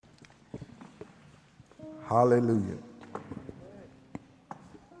Hallelujah.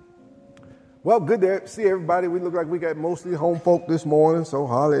 Well, good to see everybody. We look like we got mostly home folk this morning, so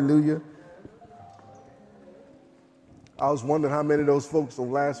hallelujah. I was wondering how many of those folks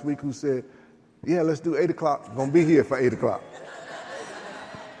from last week who said, yeah, let's do 8 o'clock. I'm going to be here for 8 o'clock.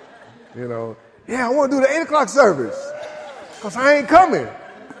 You know, yeah, I want to do the 8 o'clock service because I ain't coming.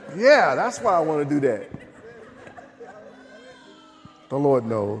 Yeah, that's why I want to do that. The Lord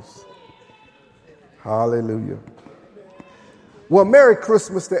knows. Hallelujah. Well, Merry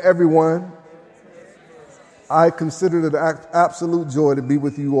Christmas to everyone. I consider it an absolute joy to be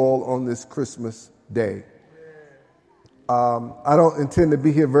with you all on this Christmas day. I don't intend to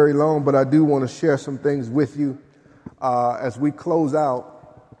be here very long, but I do want to share some things with you as we close out.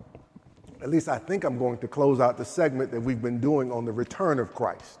 At least I think I'm going to close out the segment that we've been doing on the return of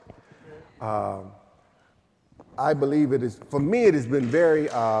Christ. I believe it is, for me, it has been very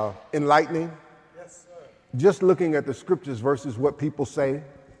enlightening. Yes, sir. Just looking at the scriptures versus what people say,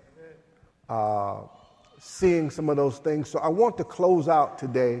 seeing some of those things. So I want to close out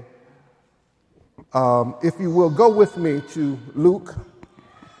today. If you will, go with me to Luke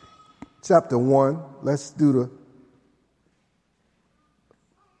chapter 1. Let's do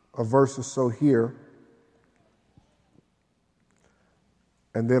a verse or so here.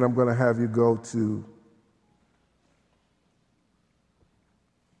 And then I'm going to have you go to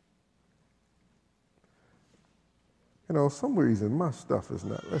some reason my stuff is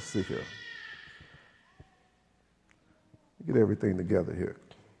not. Let's see here. Get everything together here.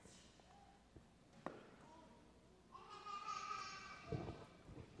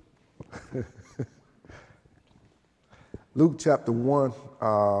 Luke chapter 1,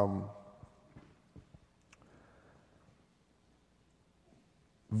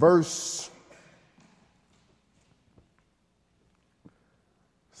 verse,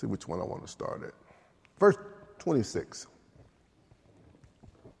 see which one I want to start at. Verse 26.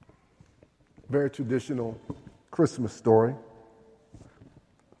 Very traditional Christmas story.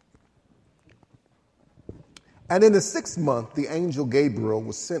 And in the 6th month, the angel Gabriel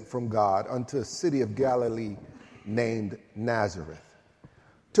was sent from God unto a city of Galilee named Nazareth,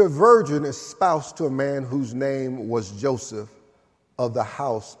 to a virgin espoused to a man whose name was Joseph of the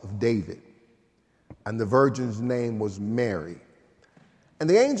house of David. And the virgin's name was Mary. And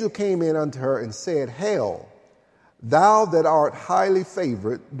the angel came in unto her and said, Hail, thou that art highly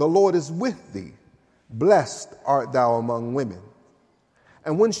favored, the Lord is with thee. Blessed art thou among women.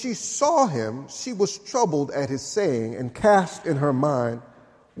 And when she saw him, she was troubled at his saying, and cast in her mind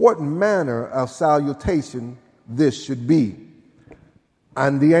what manner of salutation this should be.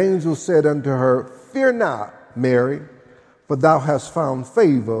 And the angel said unto her, Fear not, Mary, for thou hast found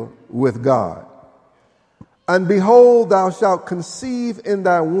favor with God. And behold, thou shalt conceive in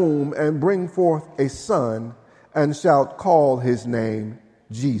thy womb, and bring forth a son, and shalt call his name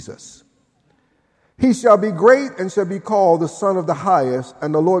Jesus. He shall be great, and shall be called the Son of the Highest,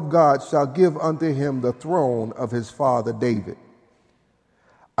 and the Lord God shall give unto him the throne of his father David.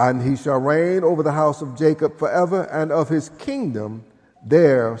 And he shall reign over the house of Jacob forever, and of his kingdom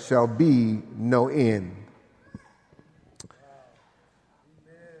there shall be no end.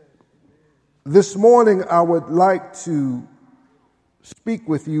 This morning, I would like to speak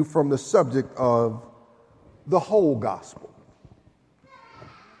with you from the subject of the whole gospel.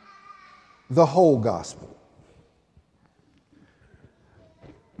 The whole gospel.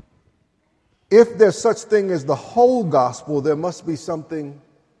 If there's such thing as the whole gospel, there must be something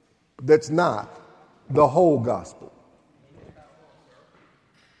that's not the whole gospel.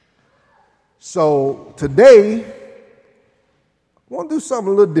 So today, I want to do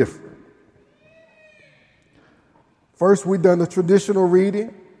something a little different. First, we've done the traditional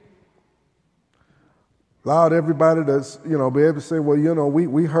reading. Allowed everybody to, be able to say, well,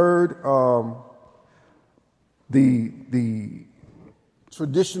 we heard the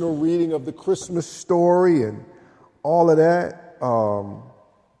traditional reading of the Christmas story and all of that.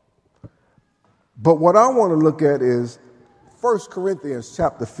 But what I want to look at is 1 Corinthians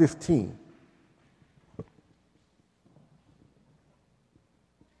chapter 15. I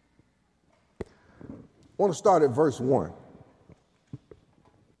want to start at verse 1.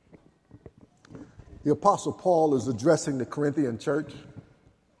 The Apostle Paul is addressing the Corinthian church.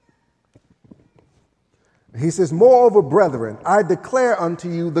 He says, Moreover, brethren, I declare unto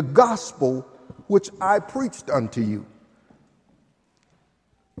you the gospel which I preached unto you,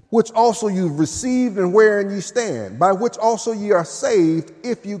 which also you've received and wherein you stand, by which also ye are saved,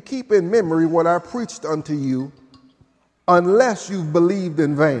 if you keep in memory what I preached unto you, unless you've believed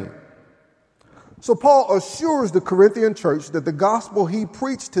in vain. So Paul assures the Corinthian church that the gospel he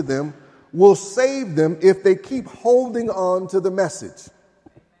preached to them will save them if they keep holding on to the message.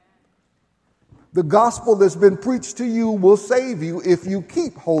 The gospel that's been preached to you will save you if you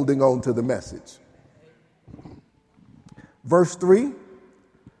keep holding on to the message. Verse 3,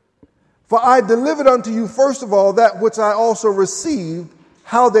 for I delivered unto you first of all that which I also received,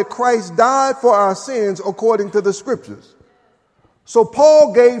 how that Christ died for our sins according to the scriptures. So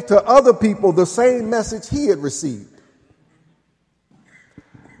Paul gave to other people the same message he had received.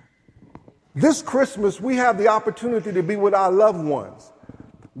 This Christmas, we have the opportunity to be with our loved ones.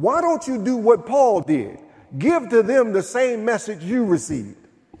 Why don't you do what Paul did? Give to them the same message you received.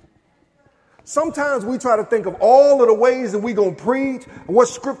 Sometimes we try to think of all of the ways that we're going to preach, and what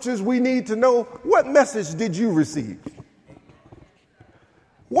scriptures we need to know. What message did you receive?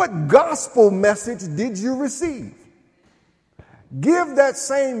 What gospel message did you receive? Give that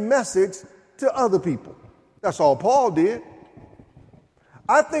same message to other people. That's all Paul did.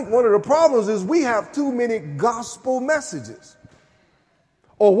 I think one of the problems is we have too many gospel messages,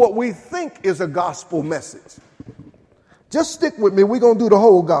 or what we think is a gospel message. Just stick with me. We're going to do the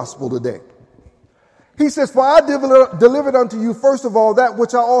whole gospel today. He says, for I delivered unto you first of all that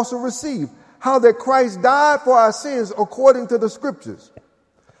which I also received, how that Christ died for our sins according to the scriptures.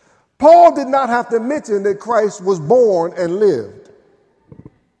 Paul did not have to mention that Christ was born and lived.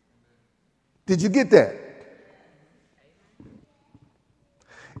 Did you get that?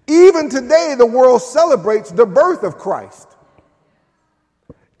 Even today, the world celebrates the birth of Christ.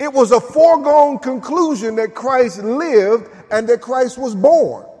 It was a foregone conclusion that Christ lived and that Christ was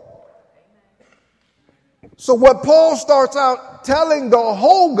born. So what Paul starts out telling the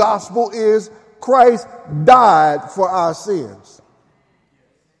whole gospel is Christ died for our sins.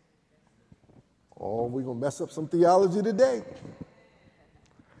 Oh, we're going to mess up some theology today.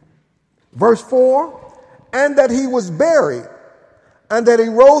 Verse 4, and that he was buried, and that he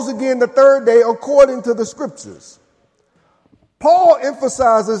rose again the third day according to the scriptures. Paul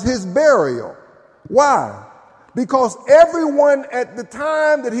emphasizes his burial. Why? Because everyone at the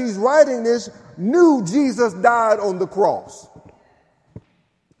time that he's writing this knew Jesus died on the cross.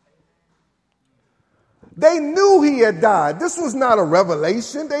 They knew he had died. This was not a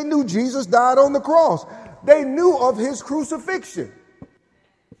revelation. They knew Jesus died on the cross. They knew of his crucifixion.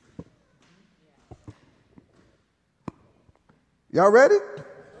 Y'all ready?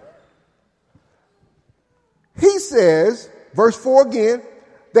 He says, verse 4 again,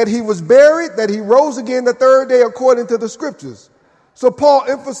 that he was buried, that he rose again the third day according to the scriptures. So Paul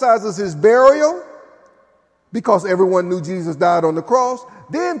emphasizes his burial because everyone knew Jesus died on the cross.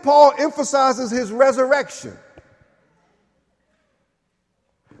 Then Paul emphasizes his resurrection.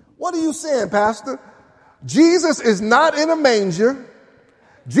 What are you saying, Pastor? Jesus is not in a manger.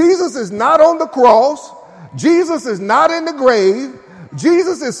 Jesus is not on the cross. Jesus is not in the grave.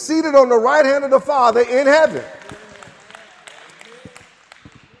 Jesus is seated on the right hand of the Father in heaven.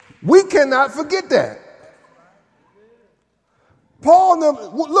 We cannot forget that. Paul,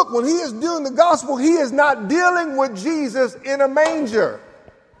 look, when he is doing the gospel, he is not dealing with Jesus in a manger.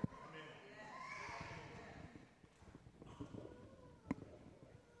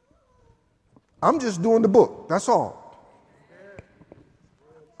 I'm just doing the book. That's all.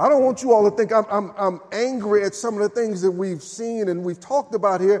 I don't want you all to think I'm angry at some of the things that we've seen and we've talked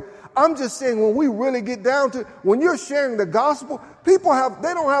about here. I'm just saying when we really get down to, when you're sharing the gospel, they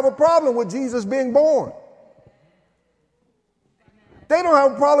don't have a problem with Jesus being born. They don't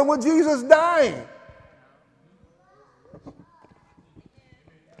have a problem with Jesus dying.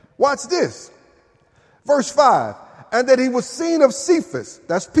 Watch this. Verse 5, and that he was seen of Cephas,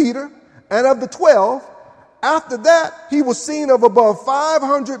 that's Peter, and of the 12. After that, he was seen of above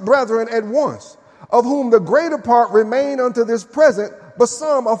 500 brethren at once, of whom the greater part remain unto this present, but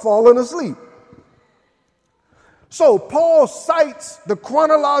some are fallen asleep. So Paul cites the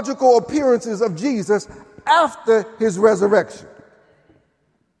chronological appearances of Jesus after his resurrection.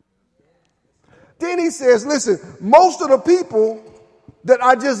 Then he says, listen, most of the people that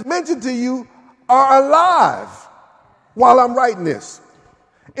I just mentioned to you are alive while I'm writing this,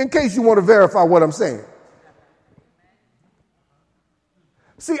 in case you want to verify what I'm saying.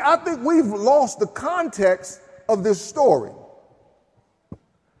 See, I think we've lost the context of this story.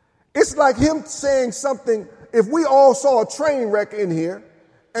 It's like him saying something, if we all saw a train wreck in here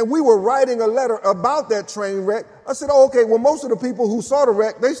and we were writing a letter about that train wreck, I said, oh, okay, well, most of the people who saw the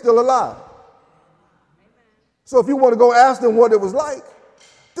wreck, they still alive. So if you want to go ask them what it was like,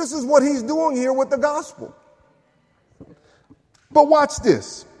 this is what he's doing here with the gospel. But watch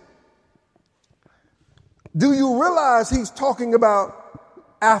this. Do you realize he's talking about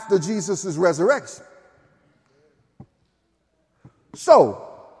after Jesus' resurrection? So,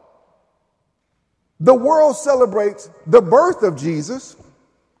 The world celebrates the birth of Jesus.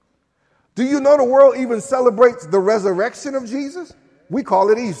 Do you know the world even celebrates the resurrection of Jesus? We call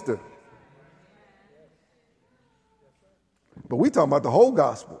it Easter. But we talking about the whole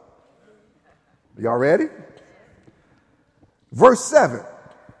gospel. Y'all ready? Verse 7.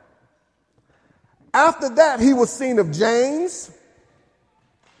 After that, he was seen of James,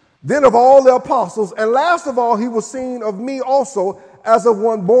 then of all the apostles, and last of all, he was seen of me also, as of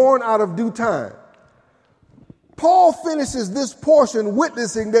one born out of due time. Paul finishes this portion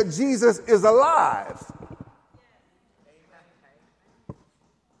witnessing that Jesus is alive.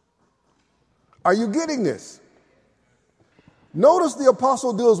 Are you getting this? Notice the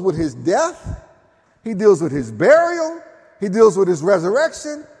apostle deals with his death, he deals with his burial, he deals with his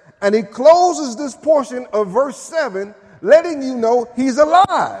resurrection, and he closes this portion of verse 7 letting you know he's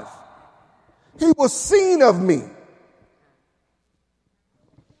alive. He was seen of me.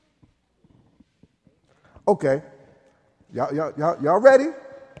 Okay, y'all ready?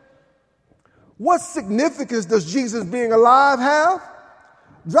 What significance does Jesus being alive have?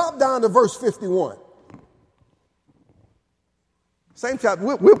 Drop down to verse 51. Same chapter.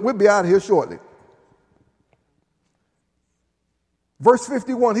 We'll be out of here shortly. Verse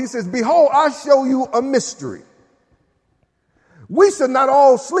 51, he says, behold, I show you a mystery. We shall not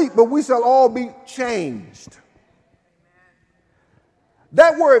all sleep, but we shall all be changed.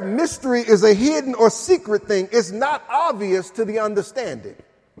 That word mystery is a hidden or secret thing. It's not obvious to the understanding.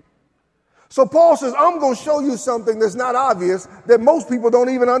 So Paul says, I'm going to show you something that's not obvious that most people don't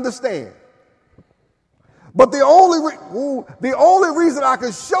even understand. But the only reason I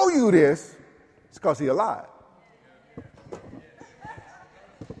can show you this is because he's alive.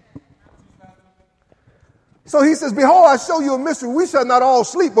 So he says, behold, I show you a mystery. We shall not all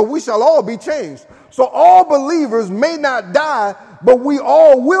sleep, but we shall all be changed. So all believers may not die, but we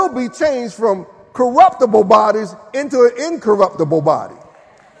all will be changed from corruptible bodies into an incorruptible body.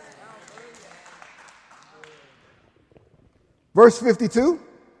 Verse 52.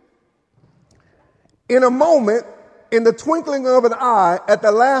 In a moment, in the twinkling of an eye, at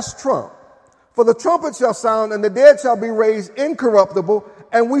the last trump, for the trumpet shall sound, and the dead shall be raised incorruptible,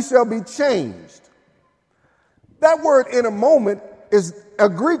 and we shall be changed. That word in a moment is a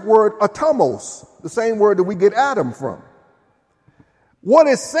Greek word atomos, the same word that we get atom from. What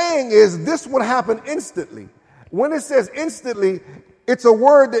it's saying is this would happen instantly. When it says instantly, it's a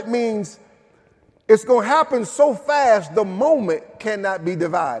word that means it's going to happen so fast the moment cannot be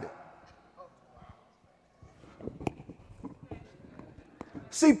divided.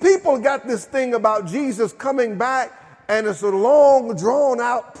 See, people got this thing about Jesus coming back, and it's a long,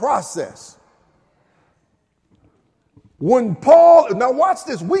 drawn-out process. When Paul, now watch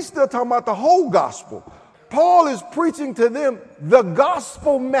this, we still talking about the whole gospel. Paul is preaching to them the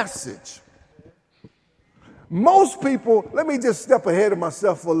gospel message. Most people, let me just step ahead of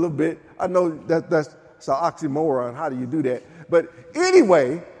myself for a little bit. I know that's an oxymoron. How do you do that? But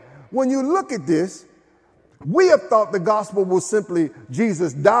anyway, when you look at this, we have thought the gospel was simply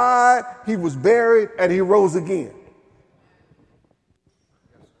Jesus died, he was buried, and he rose again.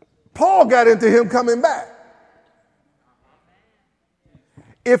 Paul got into him coming back.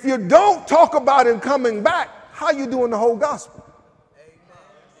 If you don't talk about him coming back, how you doing the whole gospel?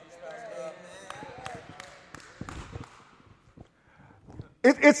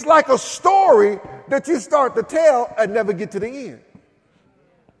 It's like a story that you start to tell and never get to the end.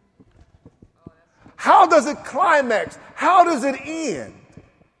 How does it climax? How does it end?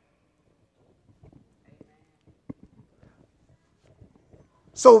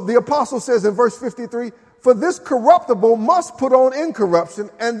 So the apostle says in verse 53, for this corruptible must put on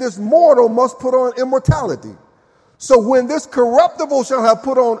incorruption, and this mortal must put on immortality. So when this corruptible shall have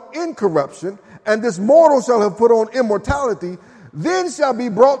put on incorruption, and this mortal shall have put on immortality, then shall be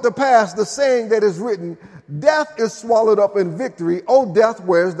brought to pass the saying that is written, death is swallowed up in victory. O death,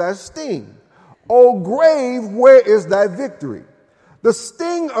 where is thy sting? O grave, where is thy victory? The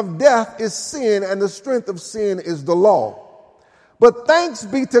sting of death is sin, and the strength of sin is the law. But thanks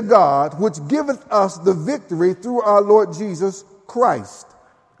be to God, which giveth us the victory through our Lord Jesus Christ.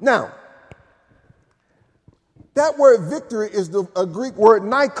 Now, that word victory is a Greek word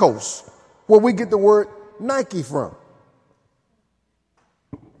nikos, where we get the word Nike from.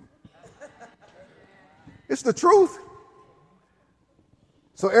 It's the truth.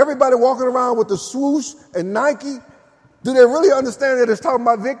 So everybody walking around with the swoosh and Nike, do they really understand that it's talking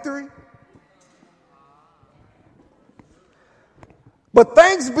about victory? But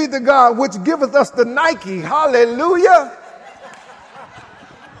thanks be to God, which giveth us the Nike. Hallelujah.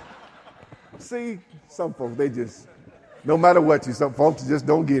 See, some folks, they just, no matter what some folks just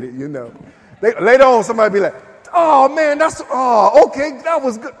don't get it, you know. Later on, somebody be like, oh, man, okay, that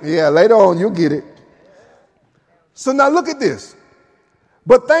was good. Yeah, later on, you'll get it. So now look at this.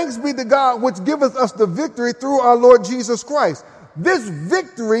 But thanks be to God, which giveth us the victory through our Lord Jesus Christ. This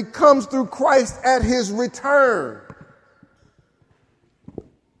victory comes through Christ at his return.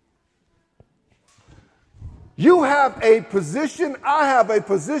 You have a position, I have a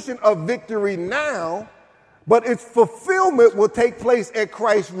position of victory now, but its fulfillment will take place at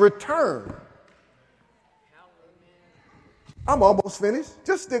Christ's return. I'm almost finished.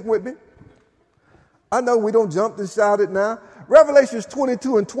 Just stick with me. I know we don't jump and shout it now. Revelations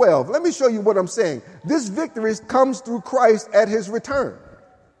 22:12. Let me show you what I'm saying. This victory comes through Christ at his return.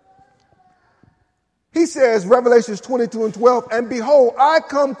 He says, Revelations 22:12, and behold, I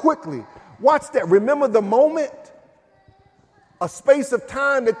come quickly. Watch that. Remember the moment? A space of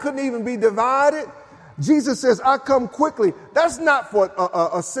time that couldn't even be divided. Jesus says, I come quickly. That's not for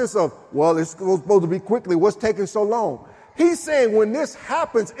a sense of, well, it's supposed to be quickly. What's taking so long? He's saying when this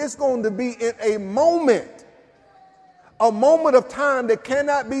happens, it's going to be in a moment of time that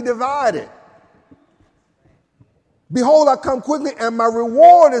cannot be divided. Behold, I come quickly and my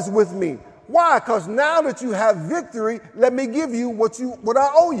reward is with me. Why? Because now that you have victory, let me give you what I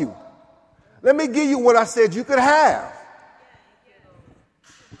owe you. Let me give you what I said you could have.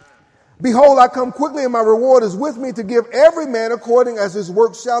 Behold, I come quickly and my reward is with me to give every man according as his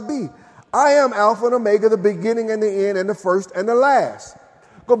work shall be. I am Alpha and Omega, the beginning and the end and the first and the last.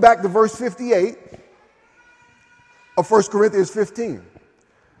 Go back to verse 58 of 1 Corinthians 15.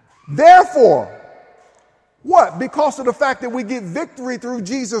 Therefore, what? Because of the fact that we get victory through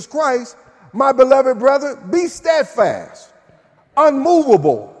Jesus Christ, my beloved brother, be steadfast,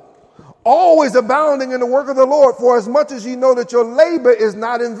 unmovable, always abounding in the work of the Lord, for as much as you know that your labor is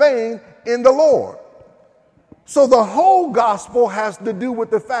not in vain in the Lord. So the whole gospel has to do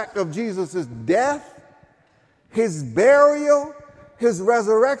with the fact of Jesus' death, his burial, his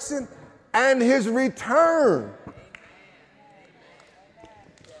resurrection, and his return.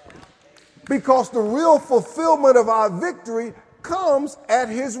 Because the real fulfillment of our victory comes at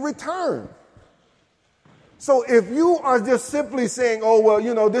his return. So if you are just simply saying, oh, well,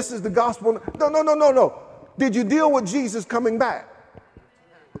 you know, this is the gospel. No. Did you deal with Jesus coming back?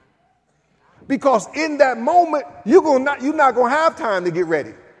 Because in that moment, you're not going to have time to get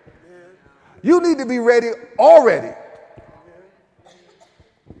ready. You need to be ready already.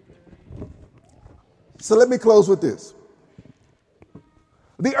 So let me close with this.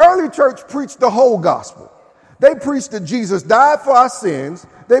 The early church preached the whole gospel. They preached that Jesus died for our sins.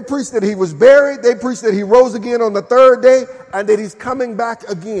 They preached that he was buried. They preached that he rose again on the third day and that he's coming back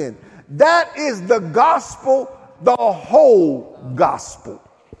again. That is the gospel, the whole gospel.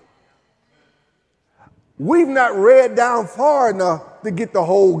 We've not read down far enough to get the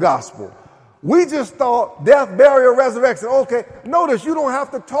whole gospel. We just thought death, burial, resurrection. Okay, notice you don't have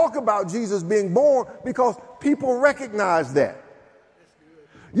to talk about Jesus being born because people recognize that.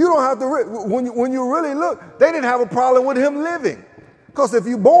 You don't have to, when you really look, they didn't have a problem with him living. Because if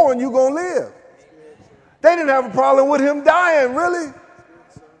you're born, you're going to live. They didn't have a problem with him dying, really.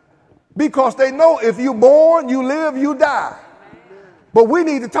 Because they know if you're born, you live, you die. But we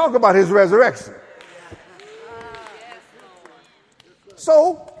need to talk about his resurrection.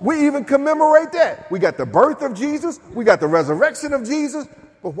 So we even commemorate that. We got the birth of Jesus. We got the resurrection of Jesus.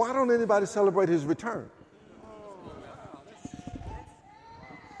 But why don't anybody celebrate his return?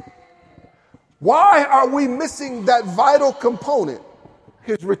 Why are we missing that vital component,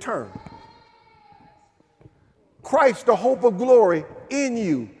 his return? Christ, the hope of glory in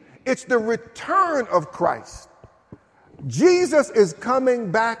you. It's the return of Christ. Jesus is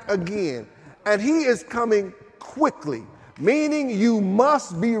coming back again, and he is coming quickly, meaning you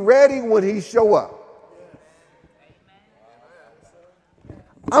must be ready when he show up.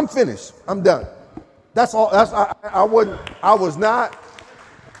 I'm finished. I'm done. That's all.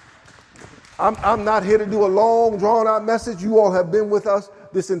 I'm not here to do a long, drawn-out message. You all have been with us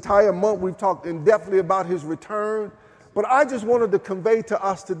this entire month. We've talked in-depthly about his return. But I just wanted to convey to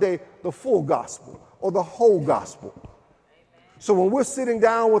us today the full gospel or the whole gospel. So when we're sitting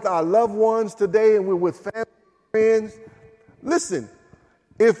down with our loved ones today and we're with family and friends, listen,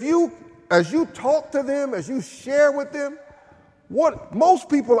 as you talk to them, as you share with them, what most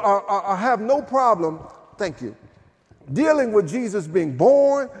people have no problem, thank you, dealing with Jesus being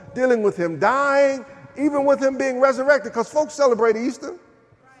born, dealing with him dying, even with him being resurrected, because folks celebrate Easter.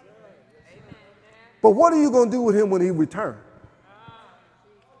 But what are you going to do with him when he returns?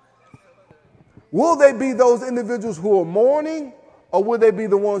 Will they be those individuals who are mourning, or will they be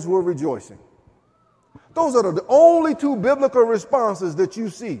the ones who are rejoicing? Those are the only two biblical responses that you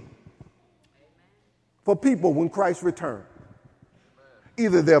see. for people when Christ returns.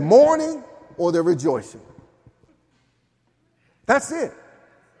 Either they're mourning or they're rejoicing. That's it.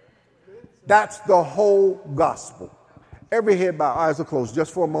 That's the whole gospel. Every head bowed, eyes are closed,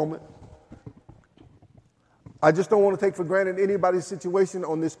 just for a moment. I just don't want to take for granted anybody's situation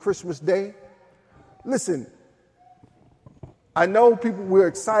on this Christmas day. Listen, I know people, we're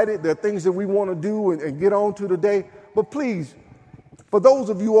excited. There are things that we want to do and get on to today. But please, for those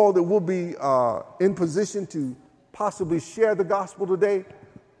of you all that will be in position to possibly share the gospel today,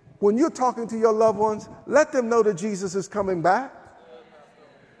 when you're talking to your loved ones, let them know that Jesus is coming back.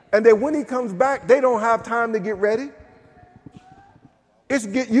 And that when he comes back, they don't have time to get ready.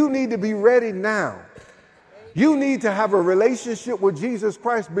 You need to be ready now. You need to have a relationship with Jesus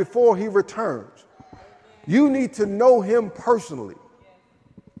Christ before he returns. You need to know him personally.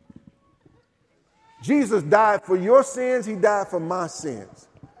 Jesus died for your sins. He died for my sins.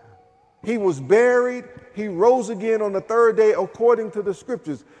 He was buried. He rose again on the third day according to the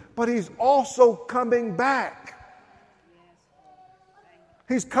scriptures. But he's also coming back.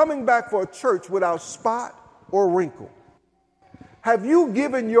 He's coming back for a church without spot or wrinkle. Have you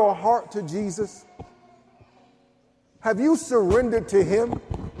given your heart to Jesus? Have you surrendered to him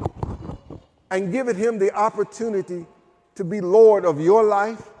and given him the opportunity to be Lord of your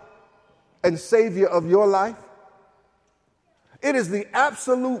life and Savior of your life? It is the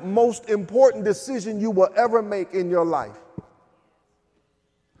absolute most important decision you will ever make in your life.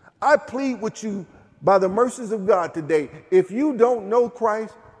 I plead with you by the mercies of God today, if you don't know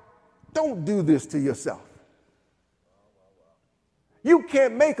Christ, don't do this to yourself. You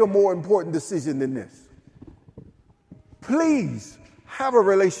can't make a more important decision than this. Please have a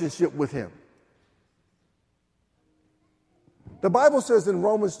relationship with him. The Bible says in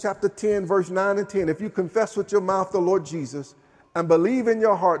Romans chapter 10, verse 9 and 10, if you confess with your mouth the Lord Jesus and believe in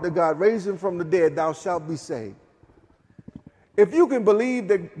your heart that God raised him from the dead, thou shalt be saved. If you can believe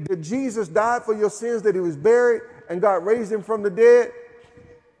that Jesus died for your sins, that he was buried, and God raised him from the dead,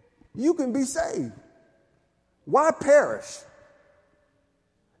 you can be saved. Why perish?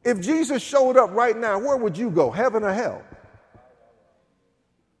 If Jesus showed up right now, where would you go, heaven or hell?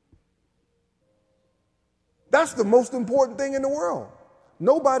 That's the most important thing in the world.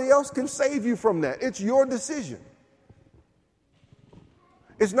 Nobody else can save you from that. It's your decision.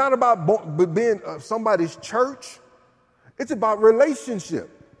 It's not about being somebody's church. It's about relationship.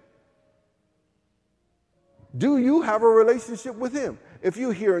 Do you have a relationship with him? If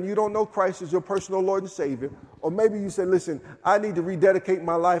you're here and you don't know Christ as your personal Lord and Savior, or maybe you say, listen, I need to rededicate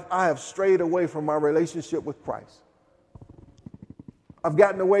my life. I have strayed away from my relationship with Christ. I've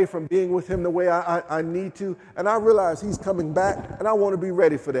gotten away from being with him the way I need to, and I realize he's coming back, and I want to be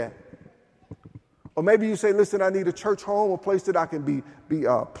ready for that. Or maybe you say, listen, I need a church home, a place that I can be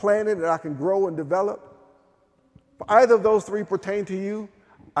planted, that I can grow and develop. If either of those three pertain to you,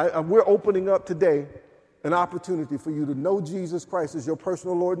 we're opening up today an opportunity for you to know Jesus Christ as your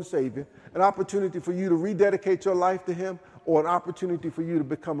personal Lord and Savior, an opportunity for you to rededicate your life to him, or an opportunity for you to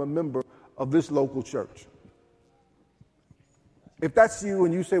become a member of this local church. If that's you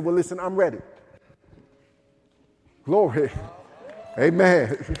and you say, well, listen, I'm ready. Glory.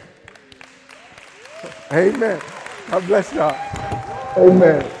 Amen. Amen. God bless y'all.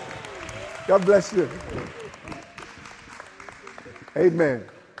 Amen. God bless you. Amen.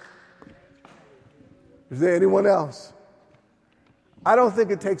 Is there anyone else? I don't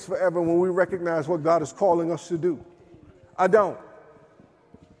think it takes forever when we recognize what God is calling us to do. I don't.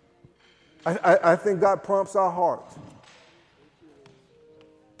 I think God prompts our hearts.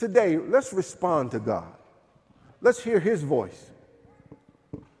 Today, let's respond to God. Let's hear his voice.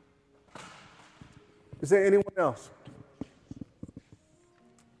 Is there anyone else?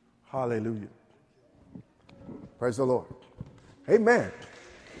 Hallelujah. Praise the Lord. Amen.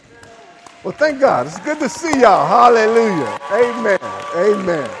 Well, thank God. It's good to see y'all. Hallelujah. Amen.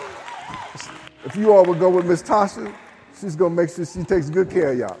 Amen. If you all would go with Miss Tasha, she's going to make sure she takes good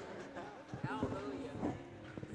care of y'all.